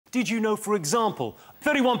Did you know, for example,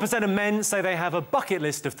 31% of men say they have a bucket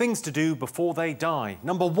list of things to do before they die?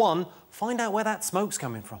 Number 1, find out where that smoke's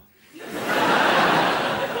coming from.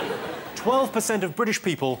 12% of British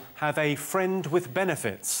people have a friend with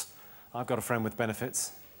benefits. I've got a friend with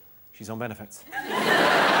benefits. She's on benefits.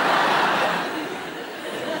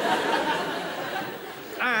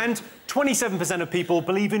 And 27% of people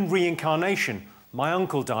believe in reincarnation. My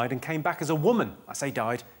uncle died and came back as a woman. I say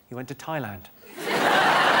died, he went to Thailand.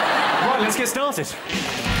 Right, let's get started.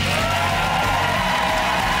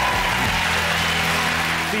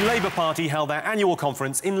 The Labour Party held their annual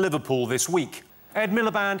conference in Liverpool this week. Ed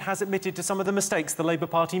Miliband has admitted to some of the mistakes the Labour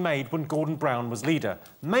Party made when Gordon Brown was leader.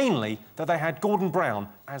 Mainly that they had Gordon Brown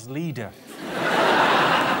as leader.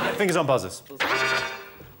 Fingers on buzzers.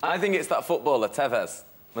 I think it's that footballer, Tevez.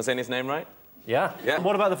 Am I saying his name right? Yeah? Yeah.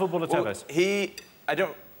 What about the footballer Tevez?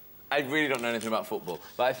 I really don't know anything about football,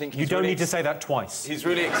 but I think he's You don't need to say that twice. He's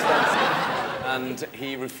really expensive, and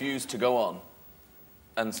he refused to go on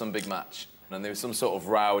in some big match. And there was some sort of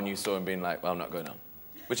row, and you saw him being like, well, I'm not going on.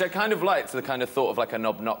 Which I kind of liked, the kind of thought of like an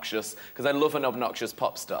obnoxious... Because I love an obnoxious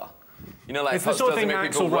pop star. You know, like... It's the sort of thing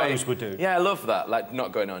Axl Rose would do. Yeah, I love that, like,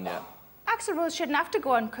 not going on yet. Axl Rose shouldn't have to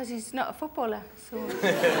go on because he's not a footballer, so...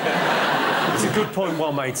 It's a good point,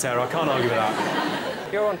 well made, Sarah. I can't argue with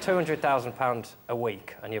that. You're on £200,000 a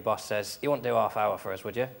week and your boss says, you won't do half hour for us,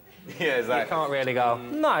 would you? Yeah, exactly. You can't really go,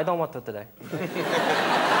 no, I don't want it today.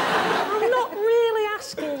 I'm not really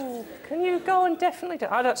asking. Can you go and definitely do...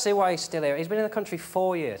 I don't see why he's still here. He's been in the country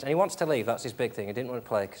 4 years and he wants to leave. That's his big thing. He didn't want to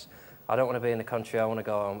play because I don't want to be in the country. I want to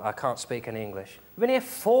go home. I can't speak any English. He's been here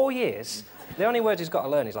 4 years. The only words he's got to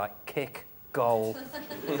learn is, like, kick, goal.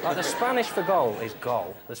 Like, the Spanish for goal is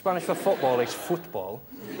goal. The Spanish for football is football.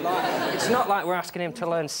 Like, it's not like we're asking him to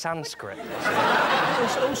learn Sanskrit. He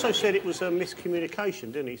also said it was a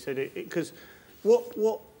miscommunication, didn't he? He said it... Because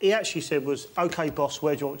what he actually said was, OK, boss,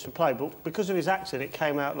 where do you want me to play? But because of his accent, it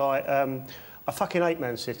came out like, I fucking hate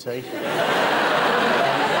Man City.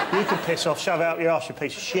 You can piss off, shove out your arse, you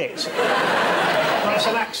piece of shit. That's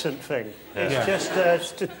an accent thing. It's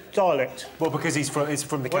just a dialect. Well, because he's from the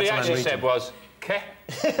Catalan region. What he actually said was, "Ke."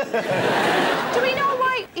 Do we know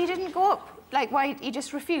why he didn't go up? Like, why he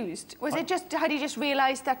just refused? Was it just... Had he just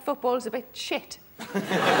realised that football's a bit shit?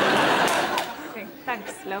 Okay,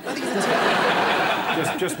 thanks, love.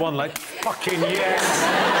 just one, like, fucking yes!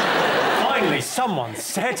 Finally, someone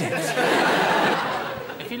said it!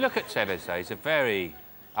 If you look at Tevez, though, he's a very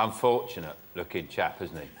unfortunate-looking chap,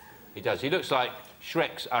 isn't he? He does. He looks like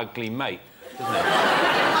Shrek's ugly mate, doesn't he?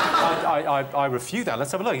 I refute that.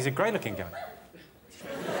 Let's have a look. He's a great-looking guy.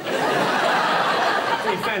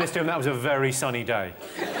 In fairness to him, that was a very sunny day.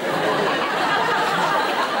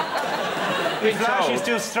 His flash is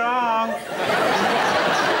still strong.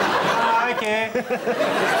 I like it. It's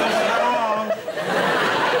still strong.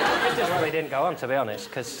 It's just why he didn't go on, to be honest,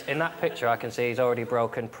 because in that picture I can see he's already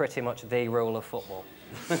broken pretty much the rule of football.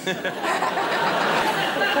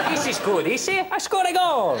 This is good, you see? I scored a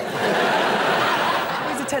goal!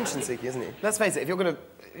 He's attention seeking, isn't he? Let's face it, if you're gonna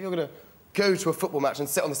go to a football match and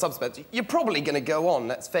sit on the subs bench, you're probably going to go on,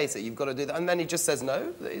 let's face it, you've got to do that. And then he just says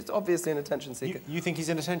no. He's obviously an attention seeker. You think he's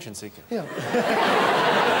an attention seeker? Yeah.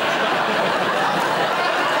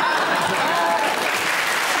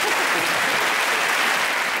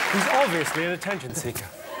 He's obviously an attention seeker.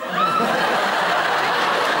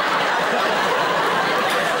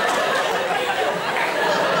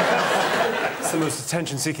 It's the most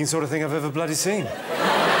attention-seeking sort of thing I've ever bloody seen.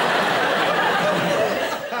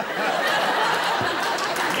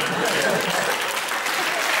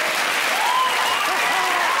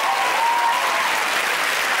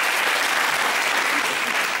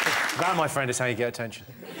 That, my friend, is how you get attention.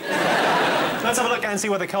 Let's have a look and see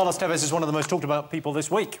whether Carlos Tevez is one of the most talked about people this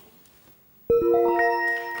week.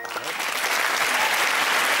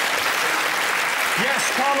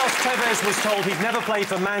 Yes, Carlos Tevez was told he'd never play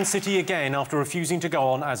for Man City again after refusing to go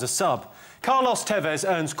on as a sub. Carlos Tevez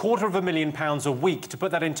earns £250,000 a week. To put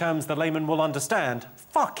that in terms the layman will understand,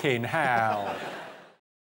 fucking hell.